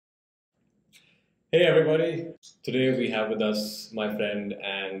Hey everybody! Today we have with us my friend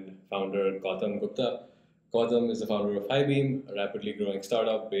and founder Gautam Gupta. Gautam is the founder of Highbeam, a rapidly growing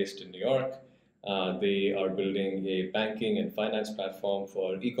startup based in New York. They are building a banking and finance platform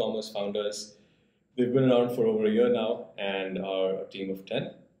for e-commerce founders. They've been around for over a year now and are a team of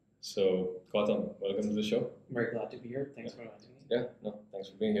 10. So Gautam, welcome to the show. Very glad to be here. Thanks for inviting me. Yeah, no, thanks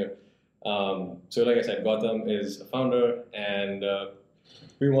for being here. So like I said, Gautam is a founder and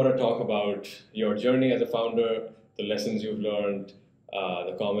we want to talk about your journey as a founder, the lessons you've learned,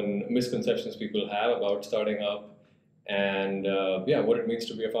 the common misconceptions people have about starting up, and yeah, what it means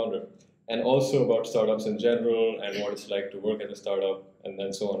to be a founder. And also about startups in general and what it's like to work at a startup, and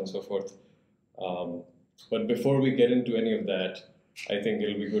then so on and so forth. Um, but before we get into any of that, I think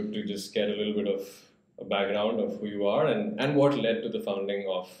it'll be good to just get a little bit of a background of who you are and what led to the founding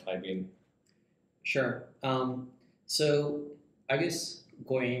of IBM. Sure. So I guess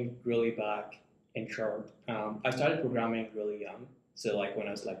going really back in short, I started programming really young. So like when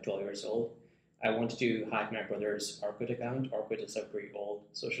I was like 12 years old, I wanted to hack my brother's Orkut account. Orkut is a pretty old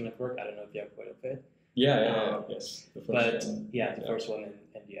social network. I don't know if you have heard of it. Yes, the But first one. yeah, the Yeah. first one in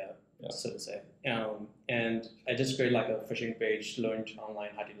India, Yeah. so to say. And I just created like a phishing page, learned online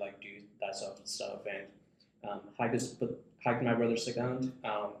how to like do that sort of stuff, and hacked my brother's account.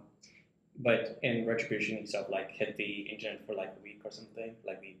 But in retribution, he sort of like hit the internet for like a week or something,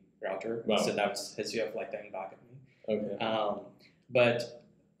 like the router. Wow. So that was his way of like coming back at me. Okay. But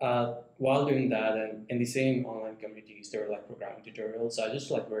while doing that, and in the same online communities, there were like programming tutorials. So I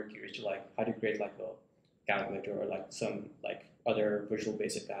just like very curious to like how to create like a calculator or like some like other Visual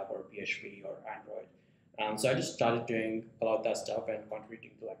Basic app or PHP or Android. So I just started doing a lot of that stuff and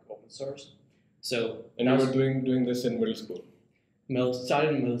contributing to like open source. So And you were doing this in middle school.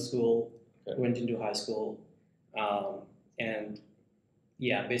 Started in middle school, Okay. went into high school, and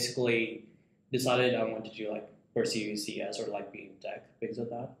yeah, basically decided I wanted to like pursue CS or like be in tech because of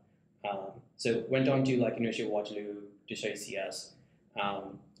that. So went on to like University of Waterloo to study CS,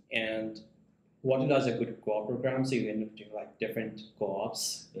 and Waterloo has a good co-op program, so you end up doing like different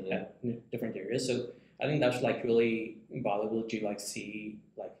co-ops at different areas. So I think that's like really valuable to like see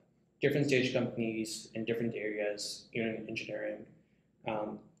like different stage companies in different areas, even in engineering,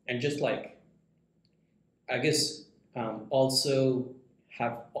 and just like I guess also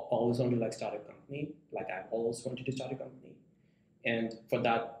have always wanted to like start a company. Like I've always wanted to start a company, and for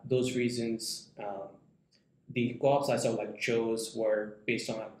that those reasons, the co-ops I sort of like chose were based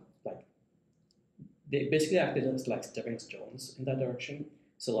on like they basically acted as like stepping stones in that direction.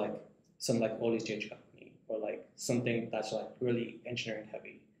 So like some like early stage company or like something that's like really engineering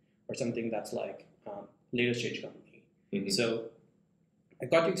heavy or something that's like later stage company. So I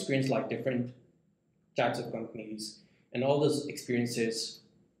got to experience like different types of companies, and all those experiences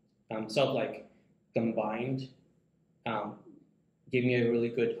sort of like combined um, gave me a really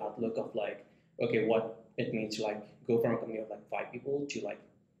good outlook of like, okay, what it means to like go from a company of like 5 people to like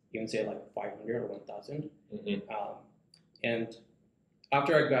even say like 500 or 1,000. And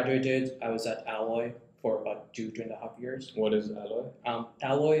after I graduated, I was at Alloy for about 2.5 years. What is Alloy?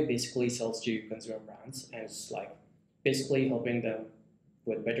 Alloy basically sells to consumer brands, and it's like basically helping them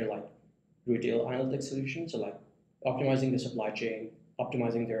with better like retail analytics solutions. So like optimizing the supply chain,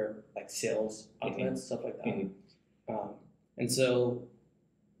 optimizing their like sales outlets, stuff like that. And so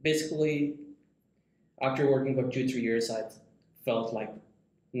basically, after working for 2 3 years, I felt like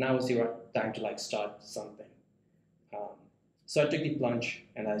now is the right time to like start something. So I took the plunge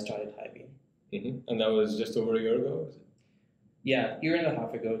and I started Highbeam. And that was just over a year ago? Yeah, year and a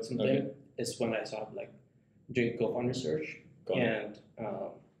half ago, something is when I started like doing co-founder search and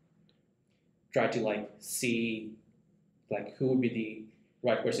try to like see like who would be the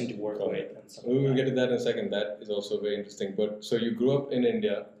right person to work with and stuff. We will get to that in a second. That is also very interesting. But so you grew up in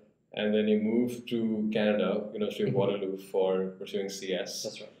India and then you moved to Canada, University of Waterloo, for pursuing CS.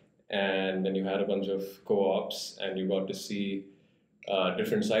 That's right. And then you had a bunch of co-ops and you got to see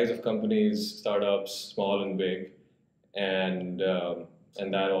different size of companies, startups, small and big, and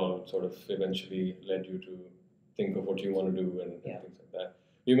that all sort of eventually led you to think of what you want to do and things like that.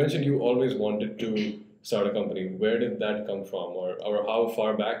 You mentioned you always wanted to start a company. Where did that come from, or how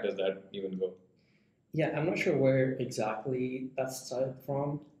far back does that even go? Yeah, I'm not sure where exactly that started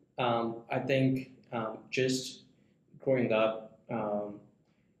from. I think just growing up,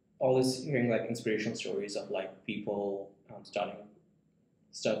 always hearing like inspirational stories of like people starting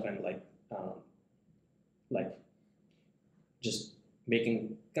stuff and like just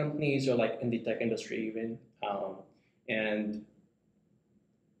making companies or like in the tech industry even, and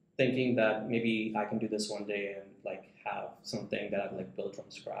thinking that maybe I can do this one day and like have something that I've like built from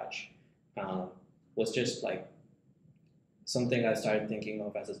scratch. was just like something I started thinking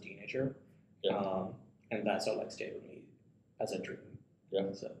of as a teenager, Yeah. and that sort of like stayed with me as a dream.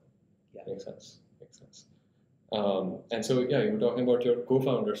 Yeah. So yeah, Makes sense. Makes sense. And so, yeah, you were talking about your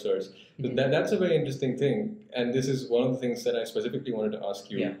co-founder search. Mhm. That's a very interesting thing, and this is one of the things that I specifically wanted to ask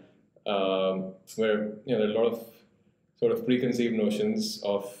you. Yeah. Where there are a lot of sort of preconceived notions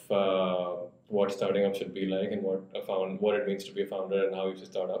of what starting up should be like and what it means to be a founder and how you should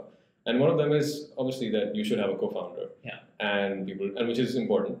start up. And one of them is obviously that you should have a co-founder. Yeah. And which is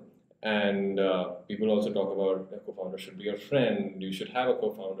important. And people also talk about a co-founder should be your friend. You should have a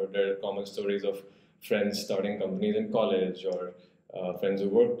co-founder. There are common stories of friends starting companies in college, or friends who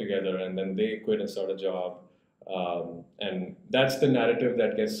work together and then they quit and start a job. And that's the narrative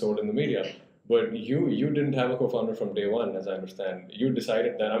that gets sold in the media. But you didn't have a co-founder from day one, as I understand. You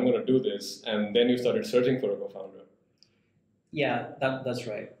decided that I'm going to do this, and then you started searching for a co-founder. Yeah, that's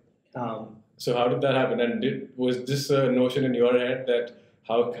right. So how did that happen? And was this a notion in your head that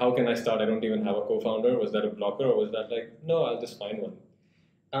how can I start? I don't even have a co-founder. Was that a blocker, or was that like, no, I'll just find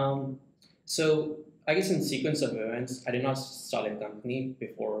one? So I guess in sequence of events, I did not start a company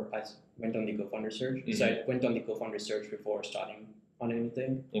before I went on the co-founder search. Mm-hmm. So I went on the co-founder search before starting on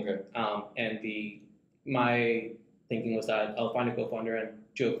anything. Okay. And my thinking was that I'll find a co-founder, and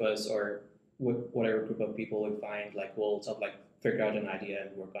two of us or whatever group of people we find, like we'll sort of like figure out an idea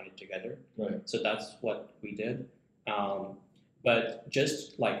and work on it together. Right. So that's what we did. But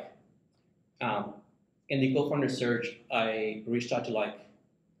just like in the co-founder search, I reached out to like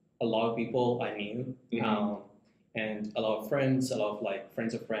a lot of people I knew, Mm-hmm. and a lot of friends, a lot of like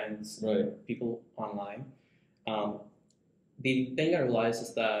friends of friends, Right. people online. The thing I realized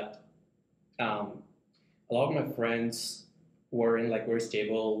is that a lot of my friends were in like very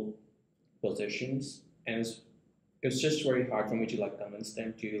stable positions, and it was just very hard for me to like convince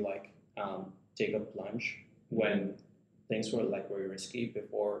them to like take a plunge when things were like very risky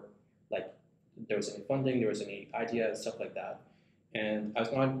before like there was any funding, there was any idea, stuff like that. And I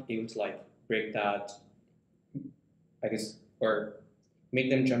was not able to like break that, I guess, or make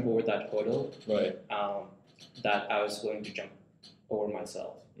them jump over that hurdle. Right. That I was willing to jump over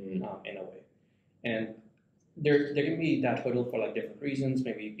myself in a way. And there can be that hurdle for like different reasons.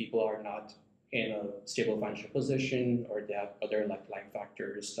 Maybe people are not in a stable financial position, or they have other like life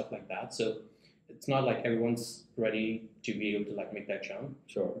factors, stuff like that. So it's not like everyone's ready to be able to like make that jump.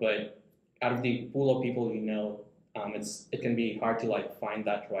 Sure. But out of the pool of people it can be hard to like find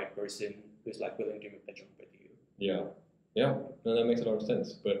that right person who's like willing to make the jump with you. Yeah. Yeah. No, that makes a lot of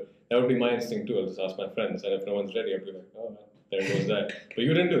sense. But that would be my instinct too. I'll just ask my friends, and if no one's ready, I'll be like, oh, there goes that. But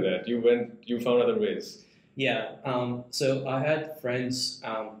you didn't do that. You found other ways. Yeah. So I had friends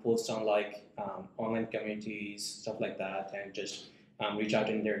post on like online communities, stuff like that, and just reach out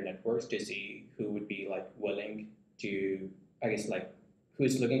in their networks to see who would be like willing to, I guess, like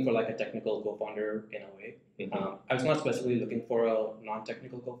who's looking for like a technical co-founder in a way. Mm-hmm. I was not specifically looking for a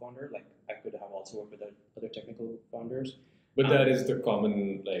non-technical co-founder. Like I could have also worked with other technical founders. But that is the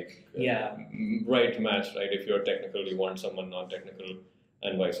common yeah, right match, right? If you're technical, you want someone non-technical,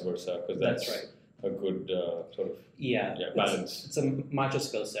 and vice versa, because that's right. A good sort of balance. It's a macho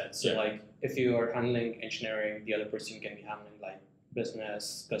skill set. So Yeah. like if you are handling engineering, the other person can be handling like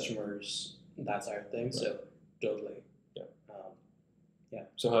business, customers, that side of things. Right. So totally. Yeah. Yeah.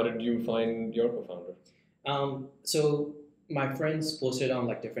 So how did you find your co-founder? So my friends posted on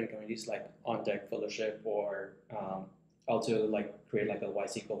like different communities like On Tech Fellowship, or also like create like a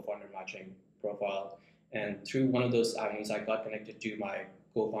YC co-founder matching profile. And through one of those avenues, I got connected to my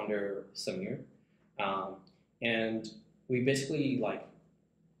co-founder Samir, and we basically like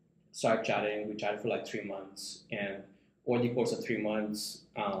started chatting. We chatted for like 3 months, and over the course of 3 months,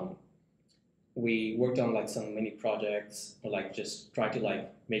 we worked on like some mini projects, or like just try to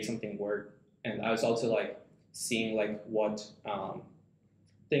like make something work. And I was also like seeing like what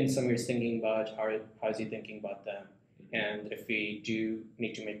things Samir's thinking about, how is he thinking about them, and if we do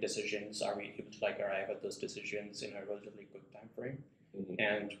need to make decisions, are we able to like arrive at those decisions in a relatively quick time frame,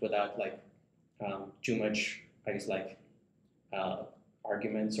 and without like too much, I guess, like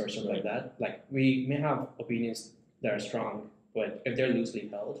arguments or something like that. Like we may have opinions that are strong, but if they're loosely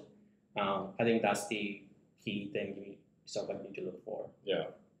held, I think that's the key thing you sort of need to look for. Yeah.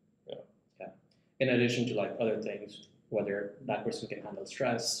 In addition to like other things, whether that person can handle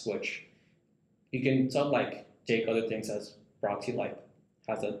stress, which you can sort of like take other things as proxy, like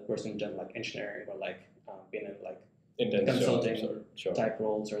has that person done like engineering, or like been in like intense consulting sure. type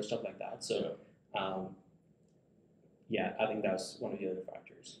roles or stuff like that. So I think that's one of the other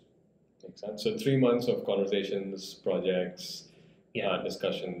factors. Makes sense. So 3 months of conversations, projects,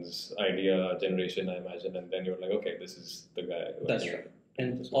 discussions, idea generation, I imagine, and then you're like, okay, this is the guy. That's right.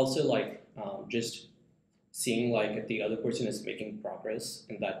 And also like just seeing like if the other person is making progress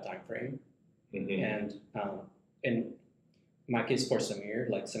in that time frame. Mm-hmm. And in my case for Samir,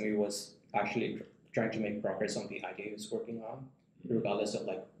 like Samir was actually trying to make progress on the idea he was working on, regardless of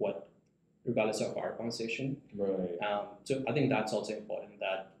like regardless of our conversation. Right. So I think that's also important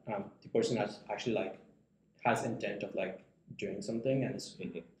that the person has actually like has intent of like doing something and is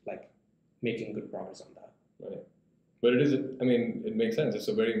like making good progress on that. Right. But it is, I mean, it makes sense. It's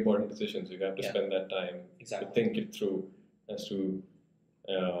a very important decision. So you have to spend that time Exactly. to think it through as to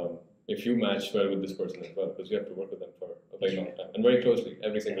if you match well with this person as well, because you have to work with them for a very long time and very closely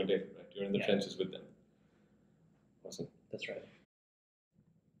every single day, right? You're in the trenches with them. Awesome. That's right.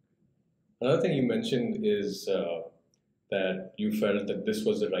 Another thing you mentioned is that you felt that this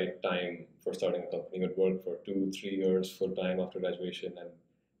was the right time for starting a company. You had worked for 2-3 years full time after graduation, and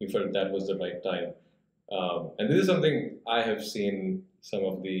you felt that was the right time. And this is something I have seen some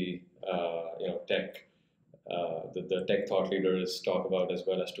of the tech, the tech thought leaders talk about as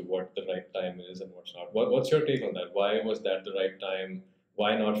well as to what the right time is and what's not. What's your take on that? Why was that the right time?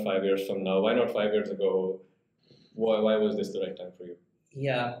 Why not 5 years from now? Why not 5 years ago? Why was this the right time for you?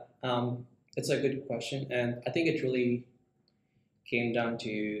 Yeah, it's a good question, and I think it really came down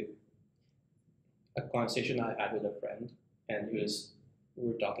to a conversation I had with a friend, and we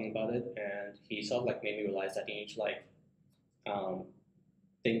were talking about it, and he sort of like made me realize that you need to like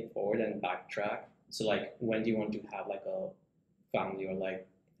think forward and backtrack. So like, when do you want to have like a family or like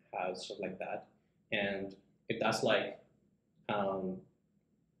house, stuff like that? And if that's like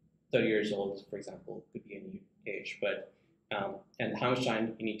 30 years old, for example, could be a new age, but and how much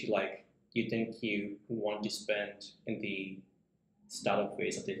time you need to like you think you want to spend in the startup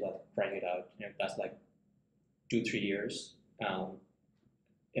phase of it, like trying it out, and if that's like 2-3 years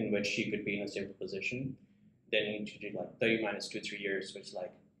in which you could be in a stable position, then you need to do like 30 minus 2-3 years, which is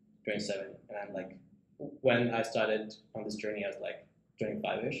like 27. And I'm like, when I started on this journey, I was like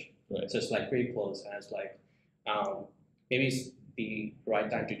 25-ish. Right. So it's like pretty close. And it's like, maybe it's the right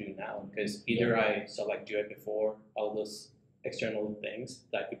time to do now, because either I sort of like do it before all those external things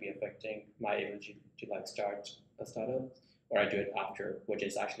that could be affecting my ability to like start a startup, or I do it after, which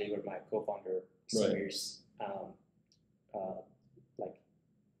is actually where my co-founder Samir's like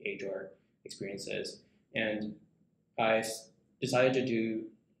age or experiences. And I decided to do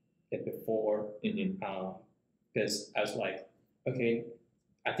it before because I was like, okay,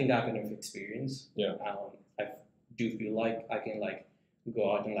 I think I have enough experience. Yeah. I do feel like I can like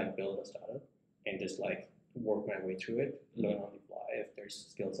go out and like build a startup and just like work my way through it, learn on the fly if there's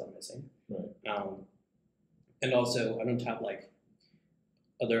skills I'm missing. Right. And also I don't have like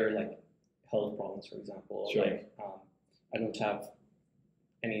other like health problems, for example. Sure. Like I don't have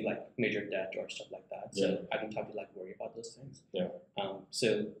any like major debt or stuff like that, so I don't have to like worry about those things. Yeah.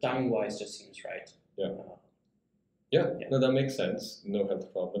 So timing wise, just seems right. Yeah. No, that makes sense. No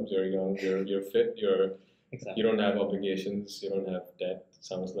health problems. You're young. You're fit. You don't have obligations. You don't have debt.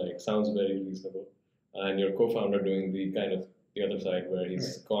 Sounds very reasonable. And your co-founder doing the kind of the other side where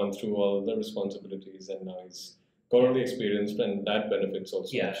he's gone through all the responsibilities and now he's got all the experience, and that benefits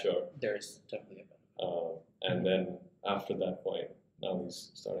also. I'm sure. There's definitely a benefit. And then after that point, now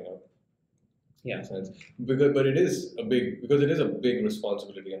he's starting out. Yeah. Makes sense. But it is a big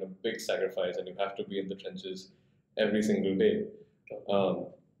responsibility and a big sacrifice, and you have to be in the trenches every single day.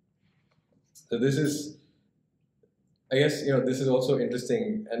 So this is, I guess, this is also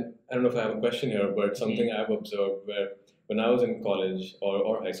interesting, and I don't know if I have a question here, but something I've observed where when I was in college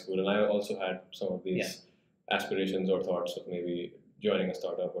or high school, and I also had some of these aspirations or thoughts of maybe joining a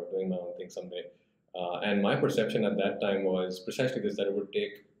startup or doing my own thing someday. And my perception at that time was precisely this, that it would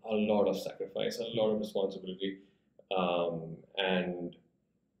take a lot of sacrifice, a lot of responsibility, and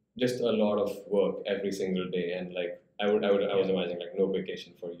just a lot of work every single day. And like I was imagining like no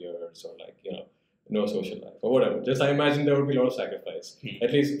vacation for years, or like no social life or whatever. Just I imagine there would be a lot of sacrifice.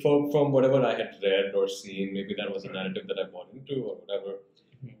 At least from whatever I had read or seen, maybe that was a narrative that I bought into or whatever.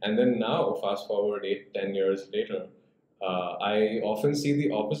 And then now, fast forward 8-10 years later, I often see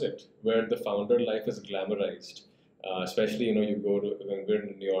the opposite, where the founder life is glamorized. Especially, you go to, when we're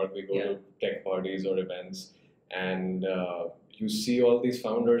in New York, we go to tech parties or events, and you see all these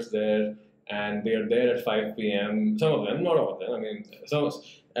founders there, and they are there at 5 p.m. Some of them, not all of them. I mean,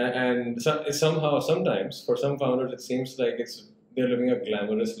 sometimes for some founders, it seems like they're living a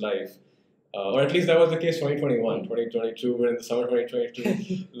glamorous life. Or at least that was the case 2021, 2022, we're in the summer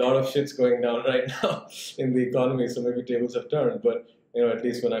 2022. A lot of shit's going down right now in the economy, so maybe tables have turned. But at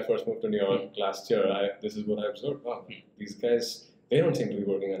least when I first moved to New York last year, this is what I observed. Wow, these guys they don't seem to be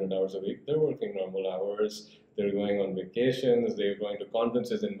working 100 hours a week. They're working normal hours. They're going on vacations. They're going to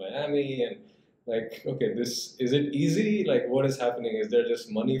conferences in Miami, and like, okay, this is it easy? Like, what is happening? Is there just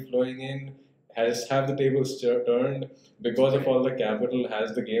money flowing in? Have the tables turned because of all the capital?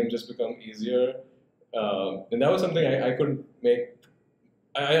 Has the game just become easier? And that was something I couldn't make.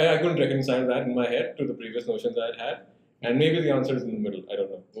 I couldn't reconcile that in my head to the previous notions I had. And maybe the answer is in the middle. I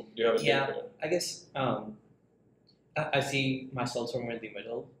don't know. Do you have a Yeah, take for that? I guess I see myself somewhere in the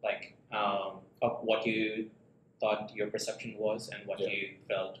middle, like of what you thought your perception was and what Yeah. you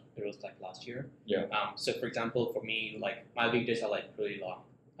felt it was like last year. Yeah. So for example, for me, like my weekdays are like really long.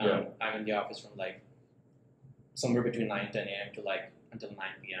 Yeah. I'm in the office from like somewhere between 9 10 a.m. to like until 9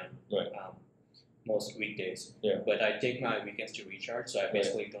 p.m. Right. Most weekdays. Yeah. But I take my weekends to recharge, so I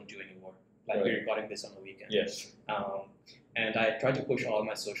basically don't do any work. Like Right. we're recording this on the weekend. Yes. And I try to push all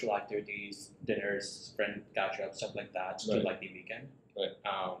my social activities, dinners, friend catch-ups, stuff like that to Right. like the weekend. Right.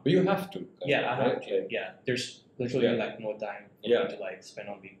 Um, But you have to. yeah, I have right? to. Like, Yeah, there's literally Yeah. like no time for Yeah. me to like spend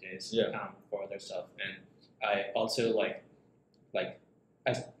on weekdays Yeah. for other stuff. And I also like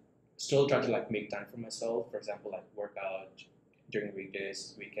I still try to like make time for myself. For example, like work out during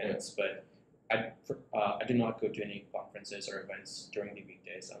weekdays, weekends. But I do not go to any conferences or events during the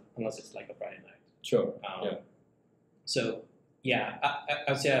weekdays unless it's like a Friday night. Sure. Um, So yeah,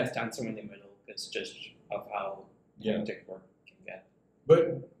 I'd say I stand somewhere in the middle. It's just of how Yeah. hectic work can get. But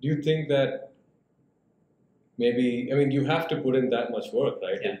do you think that maybe, I mean, you have to put in that much work,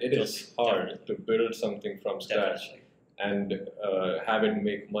 right? Yeah, It is hard to build something from scratch Definitely. and have it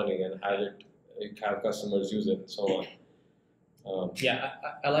make money and have customers use it and so on. Yeah,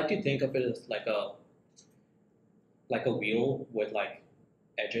 I like to think of it as like a wheel with like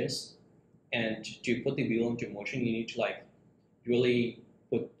edges, and to put the wheel into motion, you need to like really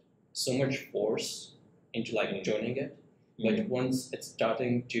put so much force into like joining it. But once it's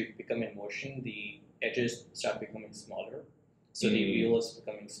starting to become in motion, the edges start becoming smaller, so the wheel is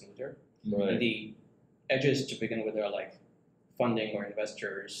becoming smoother. Right. And the edges to begin with are like funding or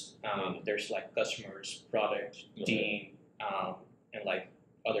investors. There's like customers, product, Right. team, and like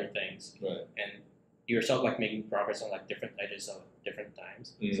other things. Right. And you're sort of like making progress on like different edges of different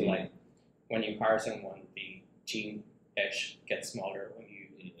times. So like when you hire someone, the team edge gets smaller. When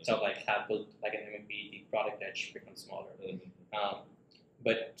you sort of like have built like an MVP, the product edge becomes smaller.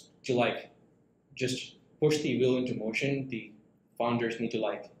 But to like just push the wheel into motion, the founders need to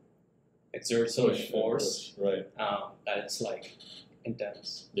like exert so much force Right. that it's like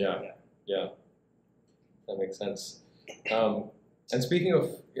intense. Yeah. That makes sense. And speaking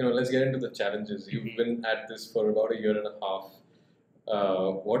of, let's get into the challenges. You've been at this for about a year and a half.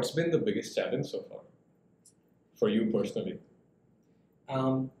 What's been the biggest challenge so far for you personally?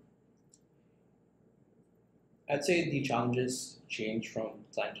 I'd say the challenges change from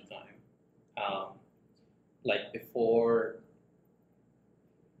time to time. Like before,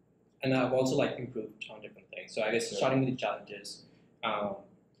 and I've also like improved on different things. So I guess starting with the challenges,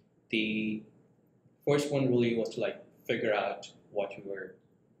 the first one really was to like figure out what we were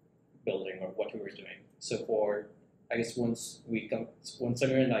building or what we were doing. So I guess once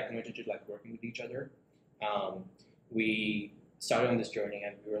Samir and I committed to like working with each other, we started on this journey,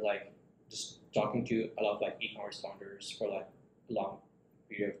 and we were like just talking to a lot of like e-commerce founders for like a long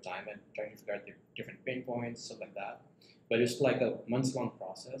period of time and trying to figure out the different pain points, stuff like that. But it was like a months-long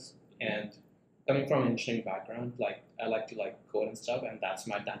process. And coming from an engineering background, like I like to like code and stuff, and that's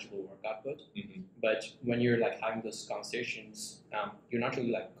my tangible work output. But when you're like having those conversations, you're not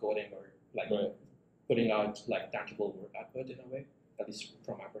really like coding or like Right. putting out like tangible work output in a way, at least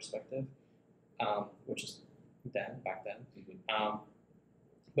from my perspective, which is back then.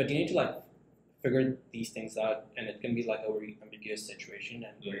 But you need to like figure these things out, and it can be like a very ambiguous situation,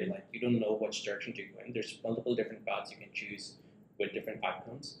 and where like you don't know which direction to go in. There's multiple different paths you can choose with different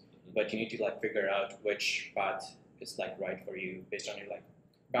outcomes, but you need to like figure out which path is like right for you based on your like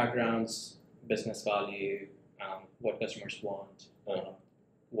backgrounds, business value, what customers want,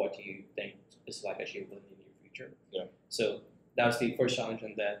 what you think is like achievable in the near future. Yeah. So that was the first challenge,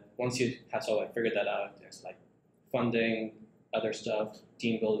 and then once you have sort of like figured that out, there's like funding, other stuff,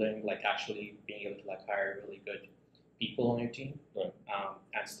 team building, like actually being able to like hire really good people on your team. Right.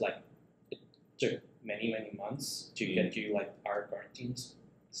 And it's like it took many months to get to like our current team's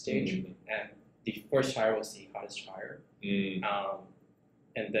stage, and the first hire was the hardest hire,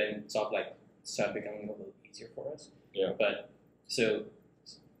 and then sort of like started becoming a little easier for us. Yeah. But so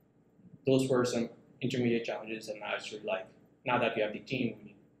those were some intermediate challenges, and now it's really like now that we have the team,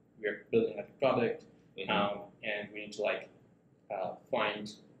 we're building like a product, and we need to like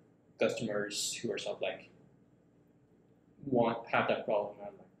find customers who are sort of like have that problem.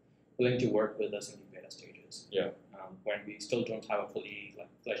 I'm like willing to work with us in the beta stages. Yeah. When we still don't have a fully like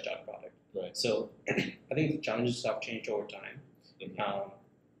fleshed out product. Right. So I think the challenges have changed over time,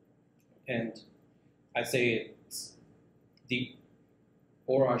 and I'd say it's the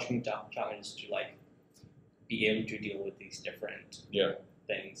overarching challenge is to like be able to deal with these different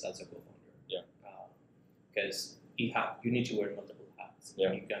things as a co-founder. Yeah. Because you need to wear multiple hats.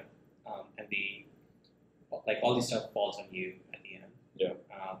 Yeah. You can, and like all this stuff falls on you at the end. Yeah.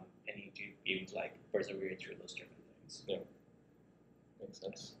 And you need to be able to like persevere through those different things. Yeah. Makes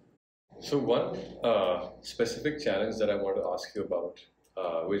sense. So one specific challenge that I want to ask you about,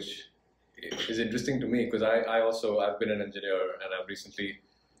 which is interesting to me because I've been an engineer and I've recently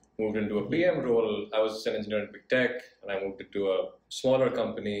moved into a PM role. I was an engineer in big tech and I moved into a smaller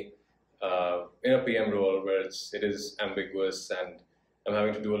company in a PM role where it is ambiguous and I'm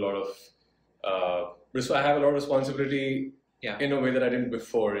having to do a lot of I have a lot of responsibility in a way that I didn't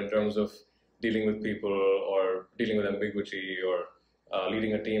before in terms of dealing with people or dealing with ambiguity or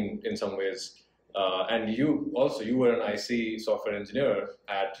leading a team in some ways. And you were an IC software engineer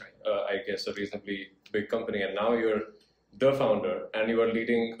at, I guess, a reasonably big company, and now you're the founder, and you are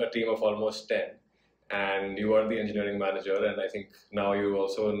leading a team of almost 10, and you are the engineering manager, and I think now you're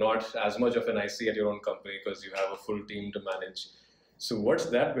also not as much of an IC at your own company because you have a full team to manage. So what's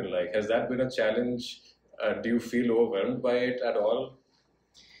that been like? Has that been a challenge? Do you feel overwhelmed by it at all?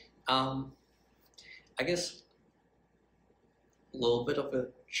 I guess a little bit of a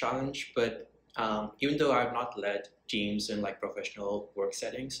challenge, but even though I've not led teams in like professional work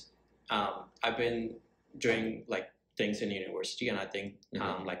settings, I've been doing like things in university, and I think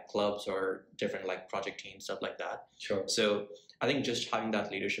like clubs or different like project teams, stuff like that. Sure. So I think just having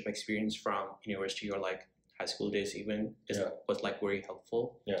that leadership experience from university or like high school days even was like very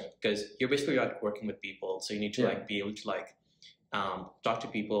helpful. Yeah. Because you're basically like working with people, so you need to like be able to like talk to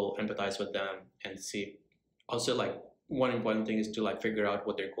people, empathize with them, and see. Also, like one important thing is to like figure out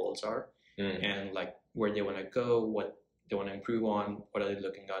what their goals are and like where they want to go, what they want to improve on, what are they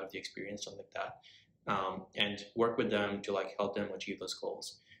looking out of the experience, something like that, and work with them to like help them achieve those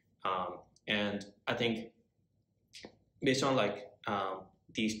goals. And I think based on like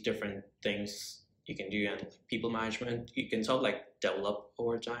these different things you can do and people management, you can sort of like develop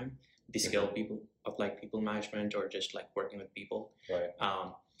over time the skill of like people management or just like working with people. Right.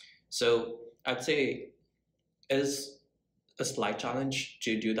 So I'd say is a slight challenge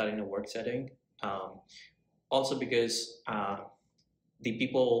to do that in a work setting. Also because the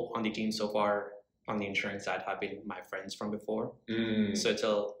people on the team so far on the insurance side have been my friends from before. So it's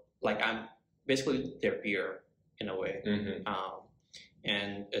like I'm basically their peer in a way.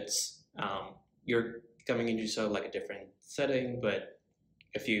 And it's you're coming into sort of like a different setting, but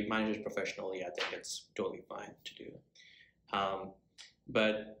if you manage it professionally, I think it's totally fine to do.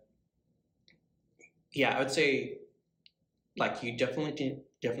 But yeah, I would say like you definitely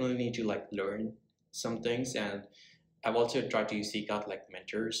need to like learn some things, and I've also tried to seek out like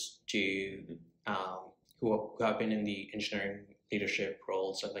mentors to who have been in the engineering leadership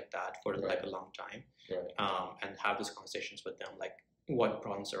roles, stuff like that for like a long time, and have these conversations with them, like what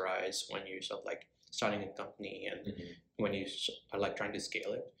problems arise when you're sort of like starting a company and when you are like trying to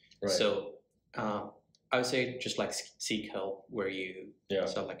scale it. So I would say just like seek help where you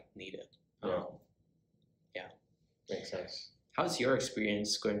sort of like need it. Makes sense. How's your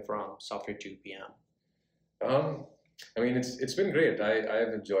experience going from software to PM? I mean, it's been great.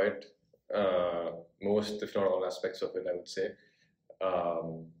 I've enjoyed most, if not all, aspects of it, I would say.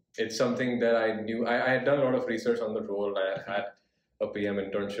 It's something that I knew. I had done a lot of research on the role. I had a PM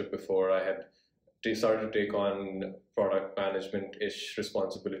internship before. I had started to take on product management-ish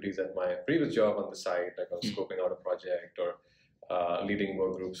responsibilities at my previous job on the side, like I was scoping out a project or leading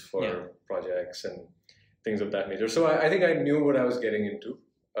work groups for projects and things of that nature. So I think I knew what I was getting into.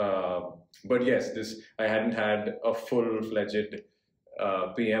 But yes, I hadn't had a full-fledged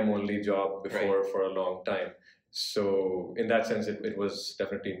PM-only job before for a long time. So in that sense, it was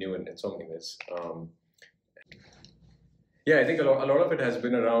definitely new in so many ways. Yeah, I think a lot of it has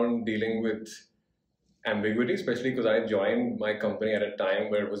been around dealing with ambiguity, especially because I joined my company at a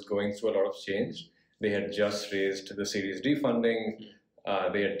time where it was going through a lot of change. They had just raised the Series D funding.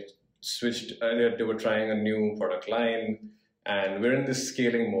 They had switched, they were trying a new product line, and we're in this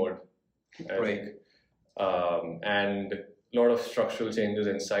scaling mode, I think. And a lot of structural changes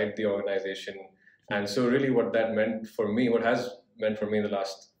inside the organization. And so really what that meant for me, what has meant for me in the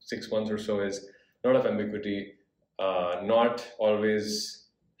last 6 months or so is a lot of ambiguity, not always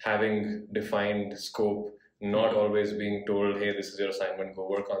having defined scope, not always being told, hey, this is your assignment, go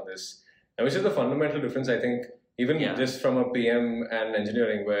work on this. And which is the fundamental difference, I think, even Yeah. just from a PM and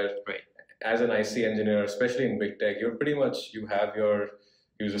engineering, where Right. as an IC engineer, especially in big tech, you're pretty much, you have your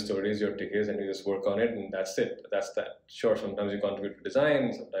user stories, your tickets, and you just work on it, and that's it. That's that. Sure, sometimes you contribute to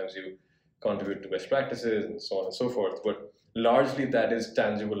design, sometimes you contribute to best practices, and so on and so forth. But largely, that is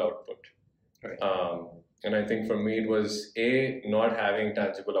tangible output. Right. And I think for me, it was A, not having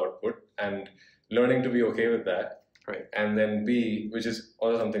tangible output and learning to be okay with that. Right. And then B, which is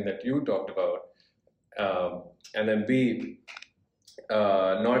also something that you talked about, and then B,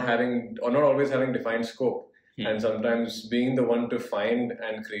 not having or not always having defined scope, and sometimes being the one to find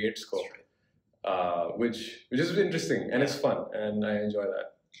and create scope, which is interesting and it's fun, and I enjoy that.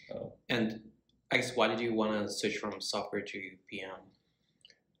 And I guess why did you want to switch from software to PM?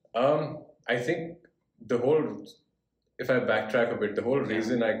 I think the whole, if I backtrack a bit, the whole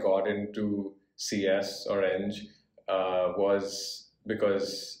reason I got into CS or Eng was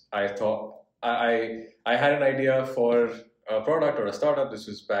because I thought I had an idea for a product or a startup. This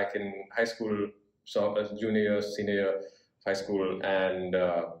was back in high school, so junior year, senior year, high school, and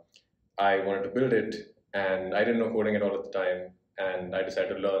I wanted to build it, and I didn't know coding at all at the time, and I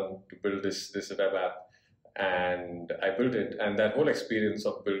decided to learn to build this web app, and I built it, and that whole experience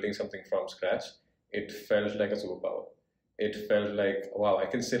of building something from scratch, it felt like a superpower. It felt like, wow, I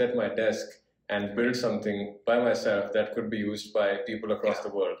can sit at my desk and build something by myself that could be used by people across the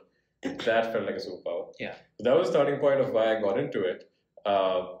world. That felt like a superpower. Yeah. That was the starting point of why I got into it.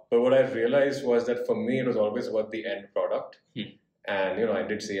 But what I realized was that for me, it was always about the end product. And I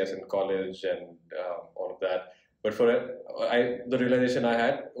did CS in college and all of that. But the realization I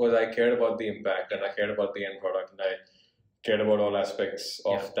had was I cared about the impact, and I cared about the end product, and I cared about all aspects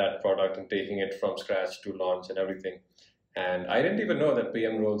of that product and taking it from scratch to launch and everything. And I didn't even know that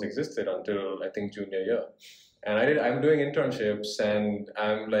PM roles existed until I think junior year. And I'm doing internships, and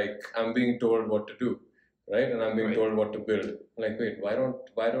I'm being told what to do, right? And I'm being told what to build. I'm like, wait, why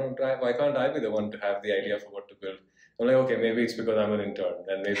can't I be the one to have the idea for what to build? I'm like, okay, maybe it's because I'm an intern,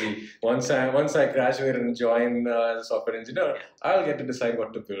 and maybe once I graduate and join as a software engineer, I'll get to decide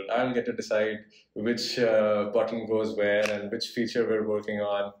what to build. I'll get to decide which button goes where and which feature we're working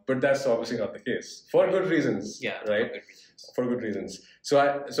on. But that's obviously not the case, for good reasons. Yeah, right. For good reasons. So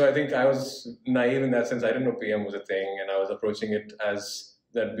I think I was naive in that sense. I didn't know PM was a thing, and I was approaching it as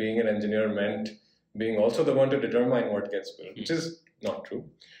that being an engineer meant being also the one to determine what gets built, which is not true.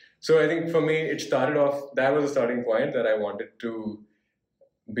 So I think for me, it started off, that was the starting point, that I wanted to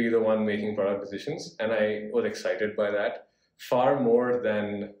be the one making product decisions, and I was excited by that far more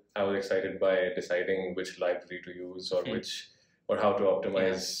than I was excited by deciding which library to use or how to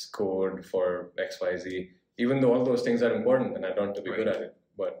optimize code for XYZ. Even though all those things are important and I want to be good at it.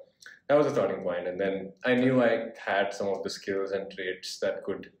 But that was the starting point. And then I knew I had some of the skills and traits that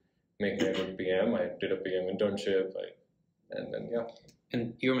could make me a good PM. I did a PM internship, and then.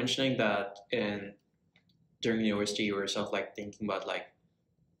 And you were mentioning that during university you were sort of thinking about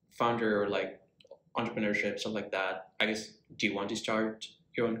founder or entrepreneurship, stuff like that. I guess, do you want to start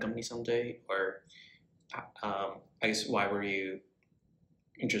your own company someday? Or I guess, why were you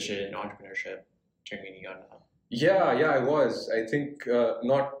interested in entrepreneurship during uni? Yeah, I was. I think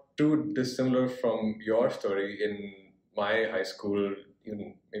not too dissimilar from your story. In my high school,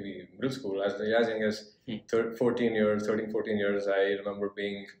 even maybe middle school, as young as 13, 14 years, I remember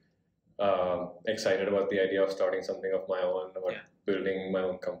being excited about the idea of starting something of my own, about building my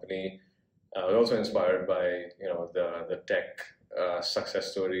own company. I was also inspired by the tech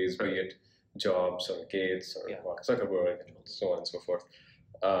success stories, be it Jobs or Gates or Mark Zuckerberg, and so on and so forth.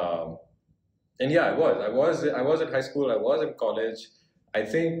 And I was at high school, I was in college. I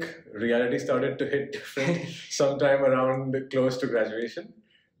think reality started to hit different sometime around close to graduation.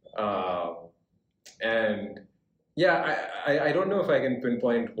 And I don't know if I can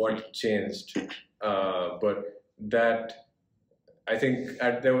pinpoint what changed, but that I think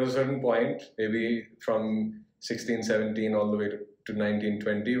there was a certain point, maybe from 16, 17 all the way to 19,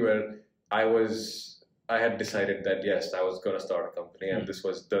 20, where I had decided that yes, I was going to start a company, and this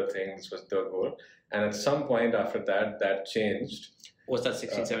was the thing, this was the goal. And at some point after that, that changed. Was that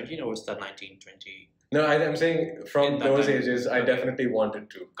 16, 17, or was that 19, 20? No, I'm saying from those time, ages, I definitely wanted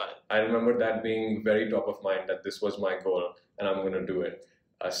to. Got it. I remember that being very top of mind, that this was my goal and I'm going to do it.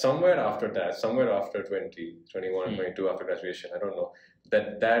 Somewhere after that, somewhere after 20, 21, 22, after graduation, I don't know,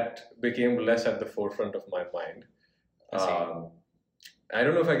 that became less at the forefront of my mind. I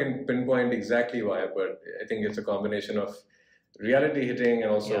don't know if I can pinpoint exactly why, but I think it's a combination of reality hitting,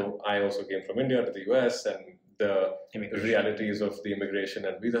 and also I also came from India to the US, and the realities of the immigration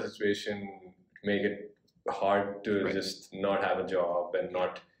and visa situation make it hard to just not have a job and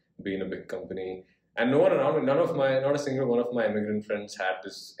not be in a big company. And no one around me, not a single one of my immigrant friends had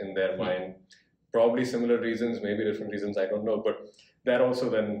this in their mind. Probably similar reasons, maybe different reasons, I don't know. But that also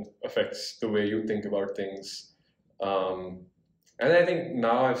then affects the way you think about things. And I think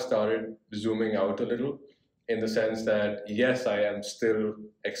now I've started zooming out a little in the sense that, yes, I am still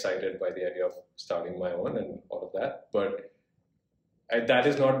excited by the idea of starting my own and all of that. But that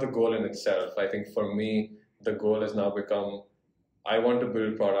is not the goal in itself. I think for me, the goal has now become, I want to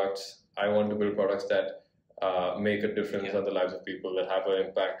build products. I want to build products that make a difference on the lives of people, that have an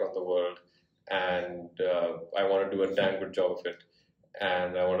impact on the world. And I want to do a damn good job of it.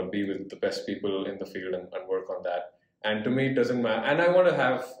 And I want to be with the best people in the field and work on that. And to me, it doesn't matter. And I want to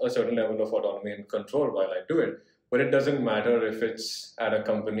have a certain level of autonomy and control while I do it. But it doesn't matter if it's at a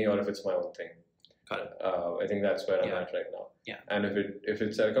company or if it's my own thing. Got it. I think that's where I'm at right now. Yeah. And if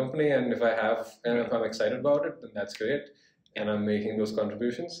it's at a company, and if I'm excited about it, then that's great. And I'm making those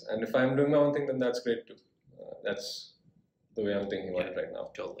contributions. And if I'm doing my own thing, then that's great too. That's the way I'm thinking about it right now.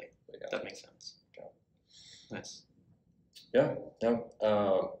 Totally. That makes sense. Nice. Yeah.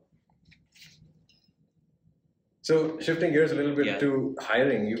 So shifting gears a little bit to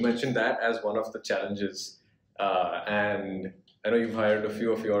hiring, you mentioned that as one of the challenges, and I know you've hired a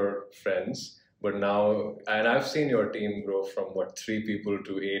few of your friends, but now, and I've seen your team grow from 3 people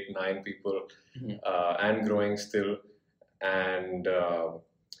to 8, 9 people, and growing still, and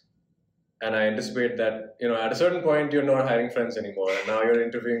I anticipate that at a certain point you're not hiring friends anymore, and now you're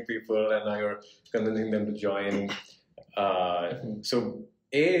interviewing people, and now you're convincing them to join. So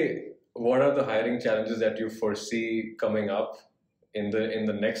what are the hiring challenges that you foresee coming up in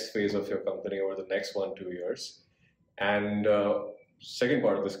the next phase of your company over the next 1-2 years? And second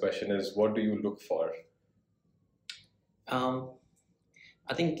part of this question is, what do you look for?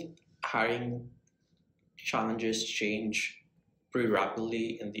 I think hiring challenges change pretty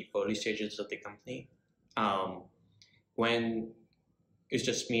rapidly in the early stages of the company. When it's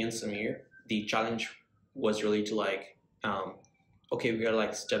just me and Samir, the challenge was really to okay, we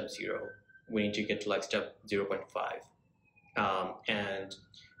are step 0. We need to get to step 0.5. And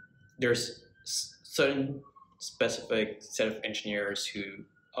there's certain specific set of engineers who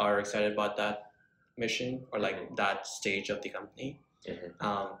are excited about that mission or that stage of the company.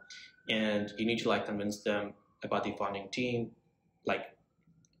 And you need to convince them about the founding team,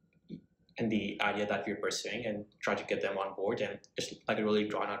 and the idea that we're pursuing, and try to get them on board. And it's a really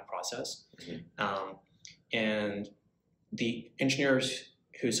drawn out process. And the engineers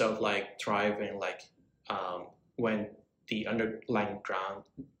who sort of thrive in when the underlying ground,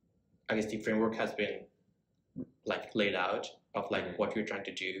 I guess the framework has been laid out of what we're trying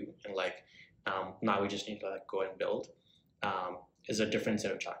to do, and now we just need to go and build, is a different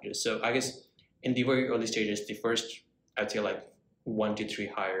set of challenges. So I guess in the very early stages, the first, I'd say 1 to 3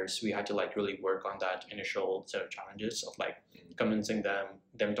 hires, we had to really work on that initial set of challenges of convincing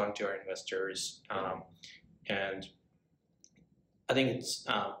them talking to our investors, and I think it's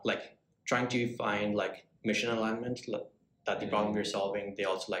trying to find mission alignment, that the problem we're solving, they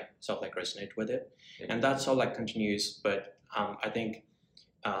also sort of resonate with it, and that's all continues. But I think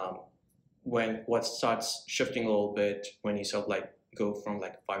when what starts shifting a little bit, when you sort of go from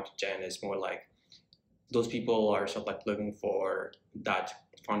 5 to 10, is more those people are sort of looking for that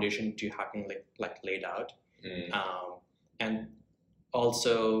foundation to happen laid out, and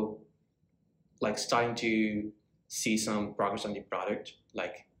also starting to see some progress on the product.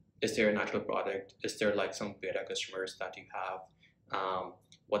 Is there a natural product? Is there some beta customers that you have?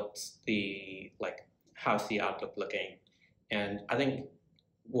 What's the how's the outlook looking? And I think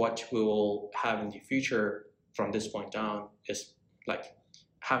what we will have in the future from this point on is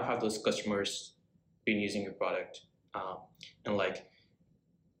have those customers been using your product, and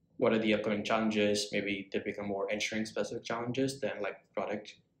what are the upcoming challenges? Maybe they become more engineering specific challenges than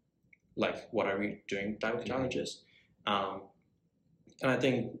product, what are we doing type of challenges. And I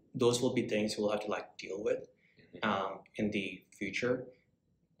think those will be things we'll have to deal with in the future.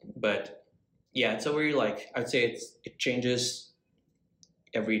 But yeah, it's a very I'd say it changes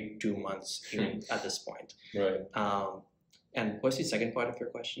every 2 months even at this point. Right. And what's the second part of your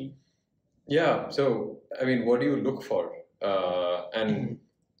question? Yeah. So I mean, what do you look for? And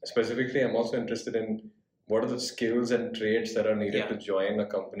specifically, I'm also interested in what are the skills and traits that are needed to join a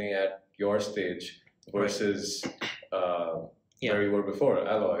company at your stage versus where you were before,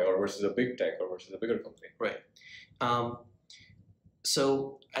 Alloy, or versus a big tech, or versus a bigger company. Right.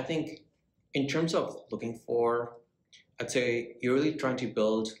 So I think in terms of looking for, I'd say you're really trying to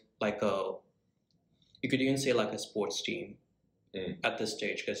build you could even say a sports team at this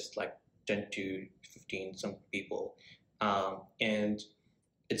stage, because it's 10 to 15 some people, and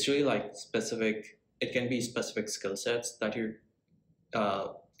it's really specific it can be specific skill sets that you're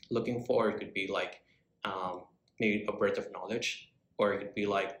looking for. It could be like maybe a breadth of knowledge, or it could be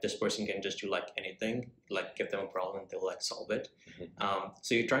like this person can just do like anything, like give them a problem and they'll like solve it.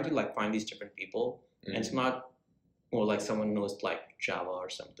 So you're trying to like find these different people, and it's not more like someone knows like Java or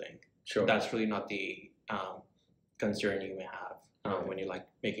something. Sure. That's really not the concern you may have when you're like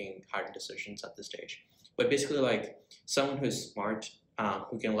making hiring decisions at this stage. But basically, like someone who's smart,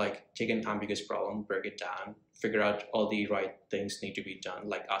 who can like take an ambiguous problem, break it down, figure out all the right things need to be done,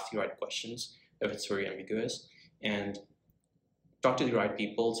 like ask the right questions if it's very ambiguous, and talk to the right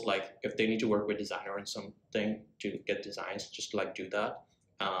people. So like if they need to work with designer on something to get designs, just like do that.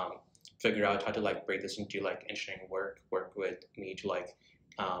 Figure out how to like break this into like engineering work with me to like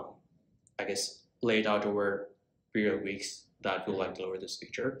I guess lay it out over a period of weeks that will like deliver this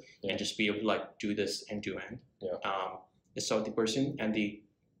feature, and just be able to like do this end to end. It's sort of the person, and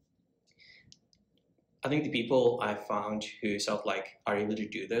I think the people I've found who sort of like are able to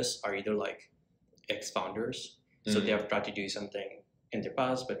do this are either like ex-founders, so they have tried to do something in their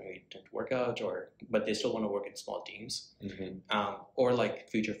past but maybe it didn't work out, but they still want to work in small teams, or like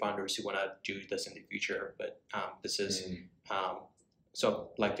future founders who want to do this in the future, but this is sort of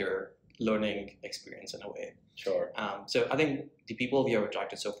like their learning experience in a way. Sure. So I think the people we have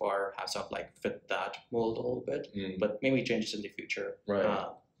attracted so far have sort of like fit that mold a little bit, but maybe changes in the future. Right.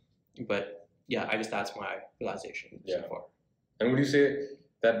 But yeah, I guess that's my realization so far. And would you say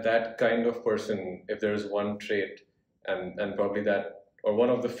that kind of person, if there's one trait, and probably that, or one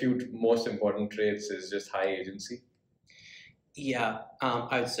of the few most important traits, is just high agency? Yeah,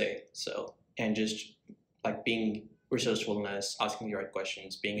 I would say so. And just like being resourcefulness, asking the right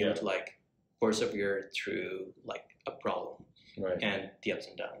questions, being able to like persevere through like a problem, and the ups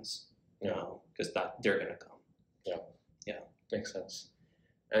and downs, because that they're gonna come. Yeah, makes sense.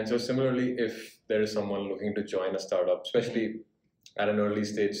 And so similarly, if there is someone looking to join a startup, especially at an early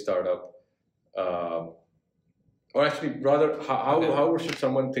stage startup, or actually rather, how should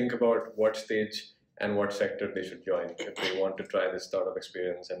someone think about what stage and what sector they should join if they want to try this startup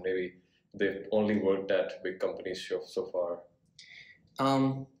experience, and maybe they've only worked at big companies so far?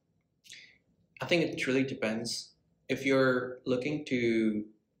 I think it really depends. If you're looking to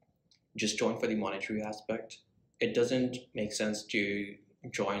just join for the monetary aspect, it doesn't make sense to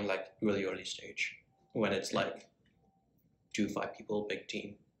join like really early stage when it's like 2-5 people, big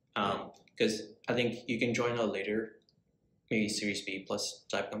team. Because I think you can join a later, maybe Series B plus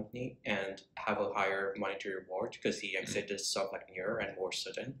type company and have a higher monetary reward because the exit is sort of like nearer and more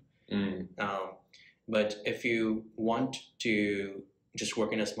certain. But if you want to just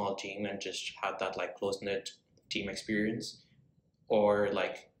work in a small team and just have that like close-knit team experience, or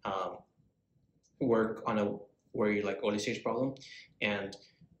like work on a very like early stage problem and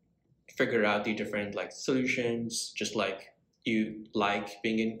figure out the different like solutions, just like you like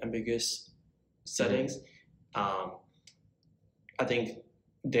being in ambiguous settings, I think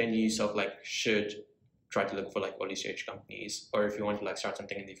then you sort of like should try to look for like early stage companies. Or if you want to like start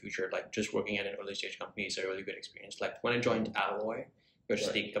something in the future, like just working at an early stage company is a really good experience. Like when I joined Alloy, which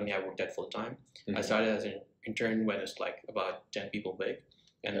is the company I worked at full time, I started as an intern when it's like about 10 people big,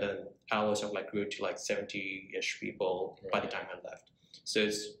 and then Alloy sort of like grew to like 70-ish people by the time I left. So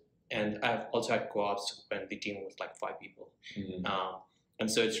and I've also had co-ops when the team was like 5 people.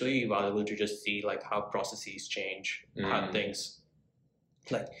 And so it's really valuable to just see like how processes change, how things,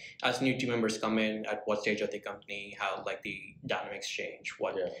 like as new team members come in, at what stage of the company, how like the dynamics change,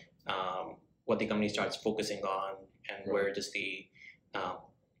 what the company starts focusing on, and where does the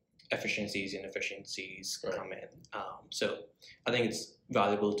efficiencies and inefficiencies come in. So I think it's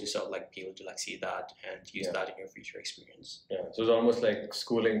valuable to sort of like be able to like see that and use that in your future experience. So it's almost like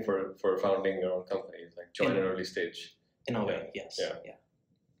schooling for founding your own company, like join an early stage. In a way, yes. Yeah.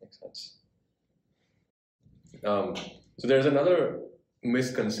 Makes sense. So there's another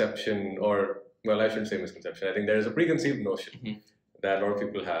misconception, or well, I shouldn't say misconception. I think there is a preconceived notion that a lot of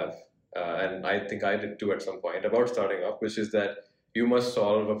people have, and I think I did too at some point, about starting up, which is that you must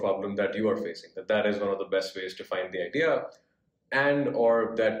solve a problem that you are facing. That is one of the best ways to find the idea, and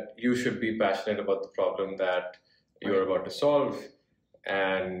or that you should be passionate about the problem that you're about to solve.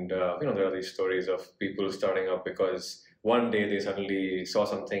 And there are these stories of people starting up because one day they suddenly saw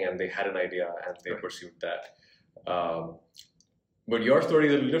something and they had an idea and they pursued that. But your story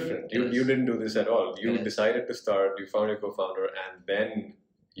is a little different. You didn't do this at all. You decided to start, you found your co-founder, and then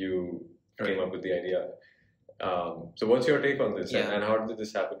you came up with the idea. So what's your take on this, and how did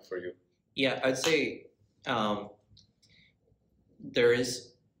this happen for you? Yeah, I'd say there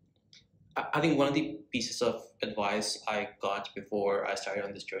is, I think one of the pieces of advice I got before I started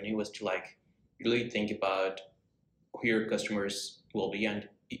on this journey was to like really think about who your customers will be and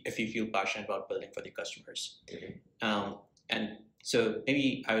if you feel passionate about building for the customers. And so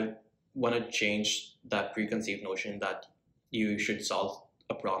maybe I would want to change that preconceived notion that you should solve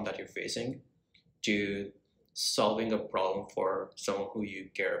a problem that you're facing to solving a problem for someone who you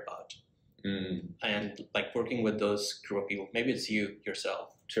care about. And like working with those group of people, maybe it's you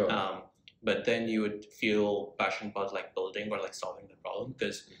yourself. Sure. But then you would feel passionate about like building or like solving the problem,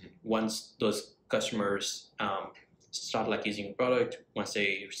 because once those customers start like using your product, once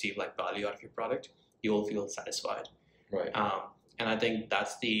they receive like value out of your product, you will feel satisfied. Right. And I think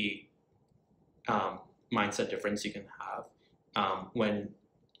that's the mindset difference you can have when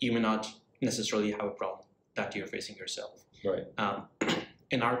you may not necessarily have a problem that you're facing yourself. Right.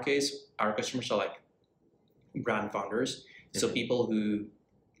 In our case, our customers are like brand founders, so people who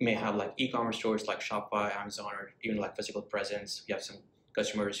may have like e-commerce stores like Shopify, Amazon, or even like physical presence. We have some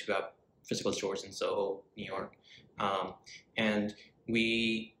customers who have physical stores in Soho, New York, and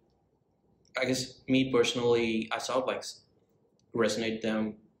I guess me personally, I sort of like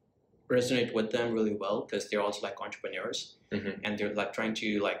resonate with them really well, because they're also like entrepreneurs, and they're like trying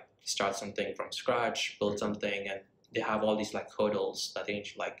to like start something from scratch, build something, and they have all these like hurdles that they need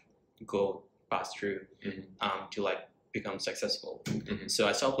to like go pass through to like become successful. So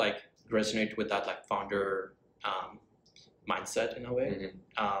I sort of like resonate with that like founder mindset in a way.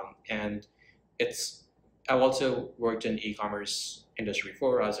 And I've also worked in e-commerce industry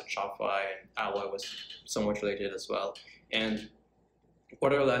before. I was at Shopify, and Alloy was somewhat related as well. And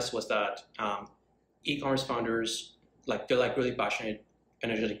what I realized was that e-commerce founders, like they're like really passionate,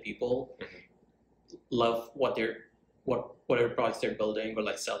 energetic people, love whatever products they're building or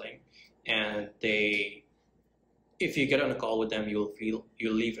like selling, and if you get on a call with them, you'll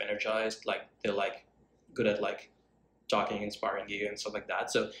leave energized, like they're like good at like talking, inspiring you and stuff like that.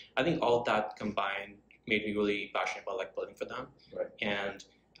 So I think all that combined made me really passionate about like building for them. Right. And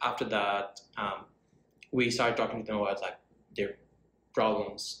after that, we started talking to them about like their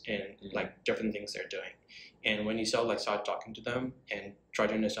problems and like different things they're doing. And when you start talking to them and try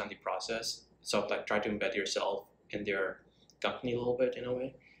to understand the process, sort of like try to embed yourself in their company a little bit in a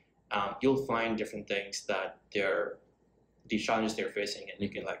way, you'll find different things that the challenges they're facing, and you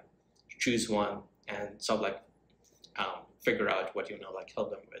can like choose one and sort of like figure out what you want to like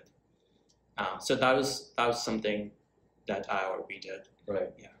help them with. So that was something that I or we did.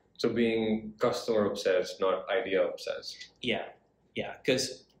 Right. Yeah. So being customer obsessed, not idea obsessed. Yeah,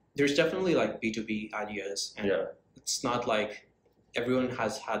 because there's definitely like B2B ideas, and it's not like everyone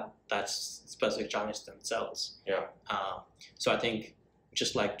has had that specific challenge themselves. Yeah. So I think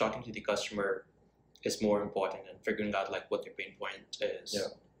just like talking to the customer is more important, and figuring out like what their pain point is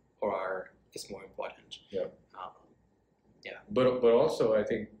is more important. But also I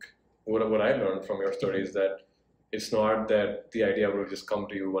think what I learned from your story is that it's not that the idea will just come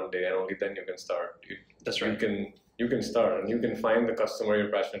to you one day and only then you can start. That's right. You can start, and you can find the customer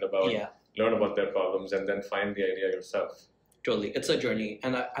you're passionate about, learn about their problems, and then find the idea yourself. Totally, it's a journey,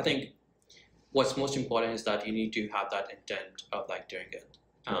 and I think what's most important is that you need to have that intent of like doing it.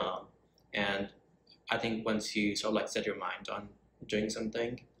 And I think once you sort of like set your mind on doing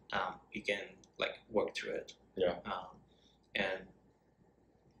something, you can like work through it. And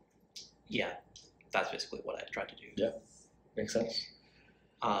that's basically what I try to do. Yeah, makes sense.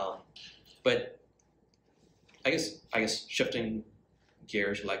 But I guess shifting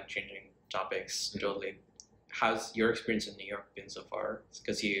gears, like changing topics totally. How's your experience in New York been so far?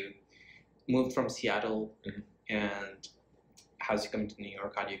 Because you moved from Seattle, and how's it coming to New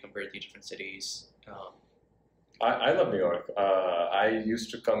York? How do you compare the different cities? I love New York. I used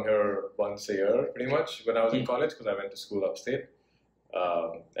to come here once a year, pretty much, when I was in college, because I went to school upstate.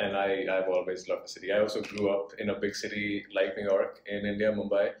 And I've always loved the city. I also grew up in a big city like New York in India,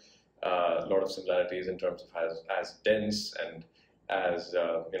 Mumbai. A lot of similarities in terms of as dense and as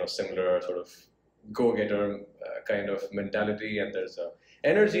similar sort of go-getter kind of mentality, and there's a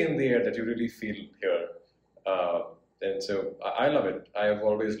energy in the air that you really feel here. And so I love it. I have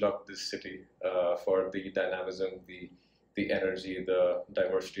always loved this city for the dynamism, the energy, the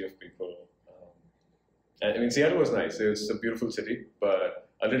diversity of people. And I mean, Seattle was nice. It was a beautiful city, but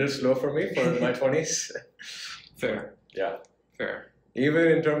a little slow for me for my 20s. Fair. Yeah. Fair. Even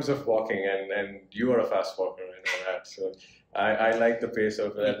in terms of walking, and you are a fast walker, I know that. So I like the pace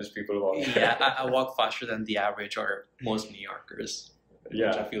of average people walking. Yeah, I walk faster than the average or most New Yorkers. Yeah.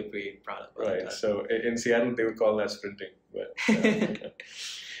 Which I feel pretty proud of. Right. That. So in Seattle, they would call that sprinting. But,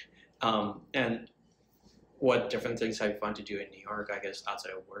 and what different things have you found to do in New York, I guess,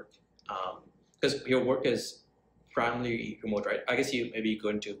 outside of work? Because your work is primarily remote, right? I guess you maybe go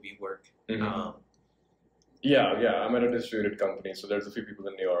into WeWork Mhm. Yeah. I'm at a distributed company, so there's a few people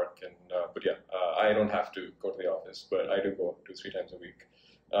in New York, and but yeah, I don't have to go to the office, but I do go 2-3 times a week.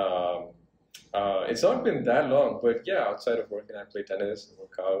 Um, it's not been that long, but yeah, outside of work, and I play tennis, I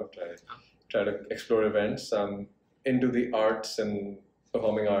work out, I try to explore events. I'm into the arts and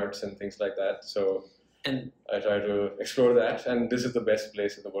performing arts and things like that, so And I try to explore that, and this is the best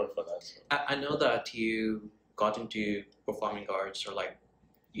place in the world for that. So. I know that you got into performing arts, or like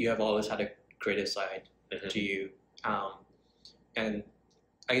you have always had a creative side to you. And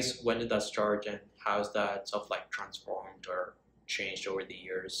I guess when did that start, and how's that sort of like transformed or changed over the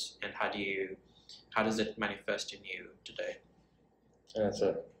years, and how does it manifest in you today? That's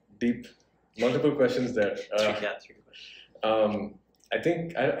a deep, multiple questions there. Yeah, three questions. I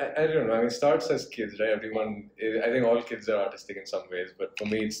think I don't know. I mean, it starts as kids, right? I think all kids are artistic in some ways, but for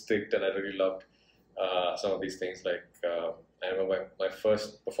me, it sticked, and I really loved some of these things. Like I remember my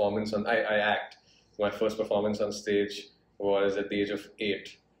first performance I act. My first performance on stage was at the age of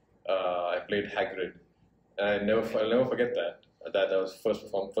 8. I played Hagrid, and I'll never forget that. That was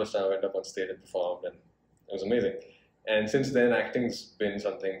first time I went up on stage and performed, and it was amazing. And since then, acting's been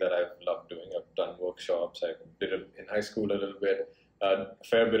something that I've loved doing. I've done workshops. I did it in high school a little bit, a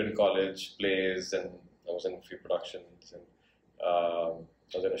fair bit in college, plays, and I was in a few productions, and I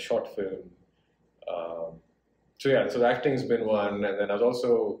was in a short film. Um, so acting's been one, and then I was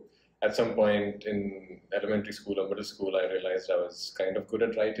also at some point in elementary school or middle school, I realized I was kind of good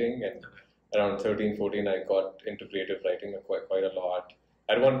at writing, and around 13, 14, I got into creative writing quite a lot.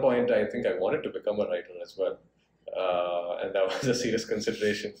 At one point, I think I wanted to become a writer as well. And that was a serious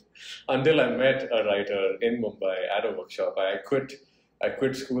consideration until I met a writer in Mumbai at a workshop. I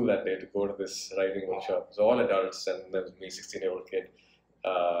quit school that day to go to this writing workshop. It was all adults, and there was me, 16-year-old kid.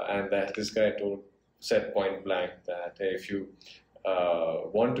 And this guy said point blank that, hey, if you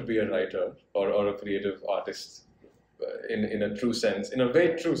want to be a writer or a creative artist in a true sense, in a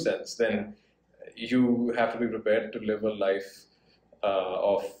very true sense, then you have to be prepared to live a life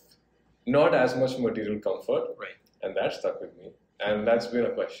of not as much material comfort. Right. And that stuck with me. And that's been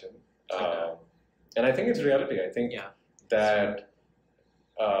a question. And I think it's reality. I think that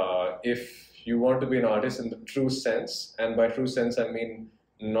if you want to be an artist in the true sense, and by true sense I mean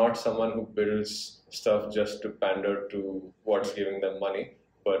not someone who builds stuff just to pander to what's giving them money,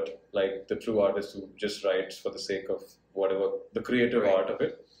 but like the true artist who just writes for the sake of whatever, the creative art of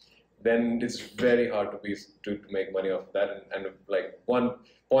it, then it's very hard to make money off that, and like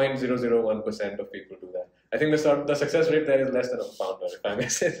 1.001% of people do that. I think the success rate there is less than a founder, if I may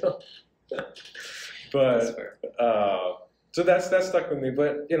say so. But so that's stuck with me.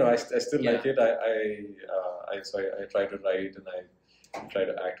 But I still like it. I try to write, and I try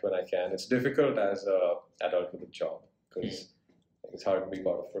to act when I can. It's difficult as a adult with a job because it's hard to be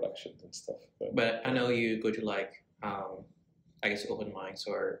part of productions and stuff. But I know you go to like I guess open mics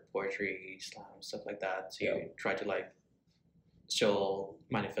or poetry slam, stuff like that. So you try to like still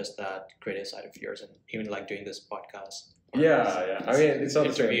manifest that creative side of yours, and even like doing this podcast. Yeah. I mean, it's not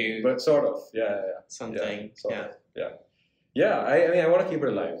the same, but sort of. Yeah. Something. Yeah. I mean, I want to keep it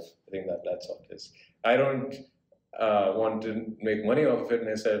alive. I think that's all it is. I don't want to make money off of it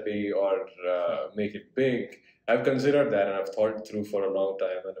necessarily, or make it big. I've considered that, and I've thought through for a long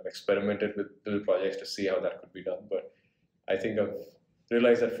time, and I've experimented with little projects to see how that could be done. But I think I've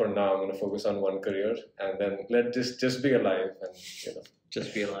realized that for now I'm going to focus on one career, and then let just be alive, and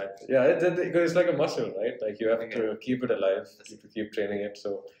just be alive. Yeah, because it's like a muscle, right? Like you have to keep it alive, you have to keep training it.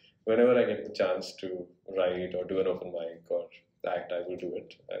 So whenever I get the chance to write or do an open mic or act, I will do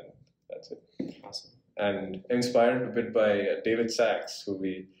it, and that's it. Awesome. And inspired a bit by David Sachs, who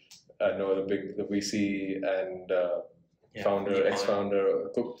we know, the VC and founder,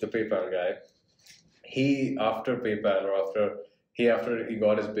 ex-founder, the PayPal guy. He after PayPal, or after he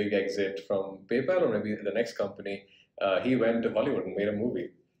got his big exit from PayPal, or maybe the next company, he went to Hollywood and made a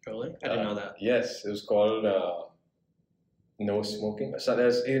movie. Really? I didn't know that. Yes, it was called No Smoking. So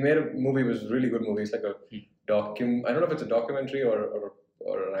he made a movie. It was a really good movie. It's like a I don't know if it's a documentary or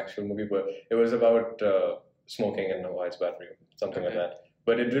an actual movie, but it was about smoking and why it's bad for you, something like that.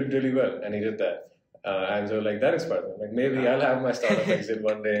 But it did really well, and he did that. And so like that inspired me. Like maybe I'll have my startup exit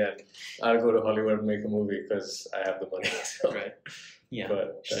one day, and I'll go to Hollywood and make a movie because I have the money. So. Right. Yeah.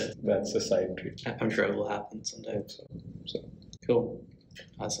 But that's a side dream. I'm sure it will happen someday. I hope so. Cool.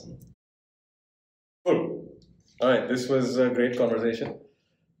 Awesome. Cool. All right. This was a great conversation.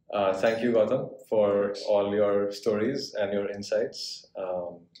 Thank you, Gautam, for all your stories and your insights.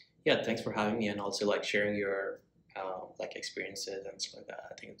 Yeah. Thanks for having me, and also like sharing your like experiences and stuff like that.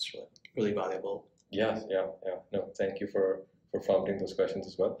 I think it's really valuable. Yeah. No, thank you for prompting those questions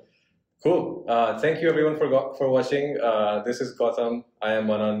as well. Cool. Thank you everyone for watching. This is Gautam. I am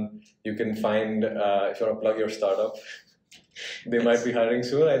Manan. You can find if you want to plug your startup. They might be hiring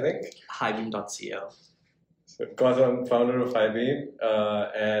soon, I think. Highbeam.co. So Gautam, founder of Highbeam,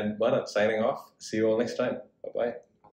 and Manan signing off. See you all next time. Bye bye.